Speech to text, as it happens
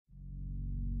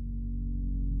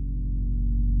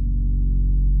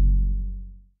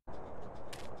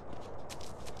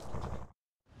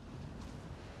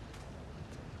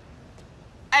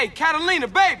Hey, Catalina,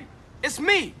 baby. It's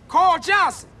me, Carl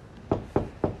Johnson.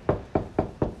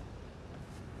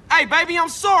 Hey, baby, I'm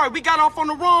sorry. We got off on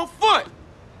the wrong foot.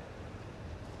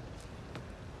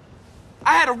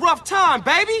 I had a rough time,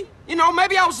 baby. You know,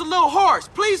 maybe I was a little harsh.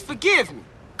 Please forgive me.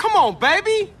 Come on,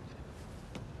 baby.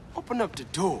 Open up the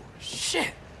door.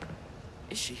 Shit.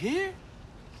 Is she here?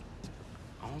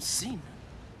 I don't see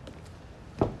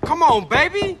her. Come on,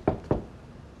 baby.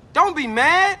 Don't be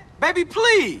mad. Baby,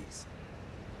 please.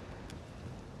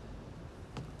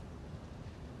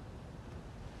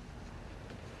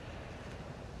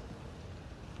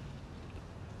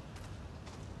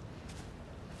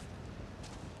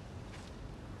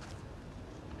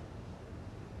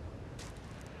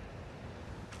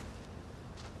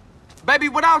 Baby,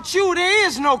 without you, there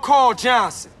is no Carl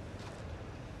Johnson.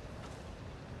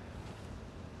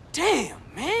 Damn,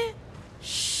 man.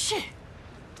 Shit.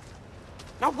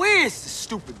 Now, where is this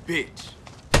stupid bitch?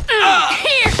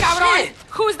 Here, cabrón! Shit.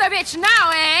 Who's the bitch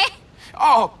now, eh?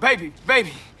 Oh, baby.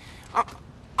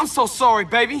 I'm so sorry,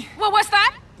 baby. What was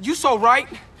that? You so right.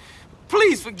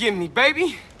 Please forgive me,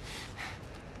 baby.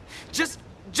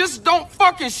 Just don't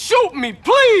fucking shoot me,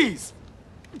 please!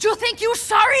 Do you think you're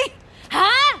sorry?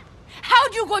 Huh? How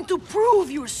you going to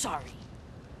prove you're sorry?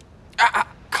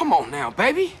 Come on now,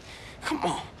 baby. Come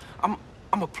on. I'm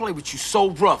gonna play with you so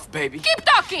rough, baby. Keep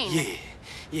talking!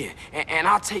 Yeah. And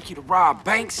I'll take you to rob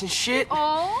banks and shit.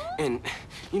 Oh? And,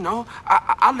 you know,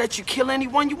 I'll let you kill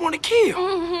anyone you want to kill.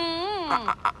 Mm-hmm.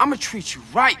 I'm gonna treat you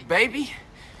right, baby.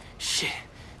 Shit.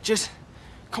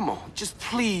 Come on. Just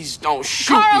please don't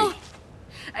shoot Carl,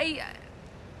 me.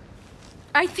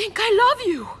 I think I love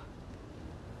you.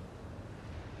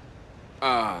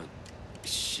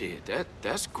 Shit,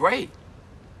 that's great.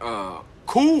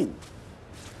 Cool.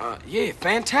 Yeah,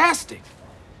 fantastic.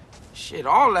 Shit,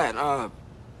 all that,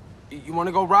 you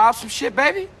wanna go rob some shit,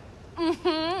 baby?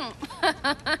 Mm-hmm.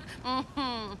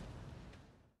 Mm-hmm.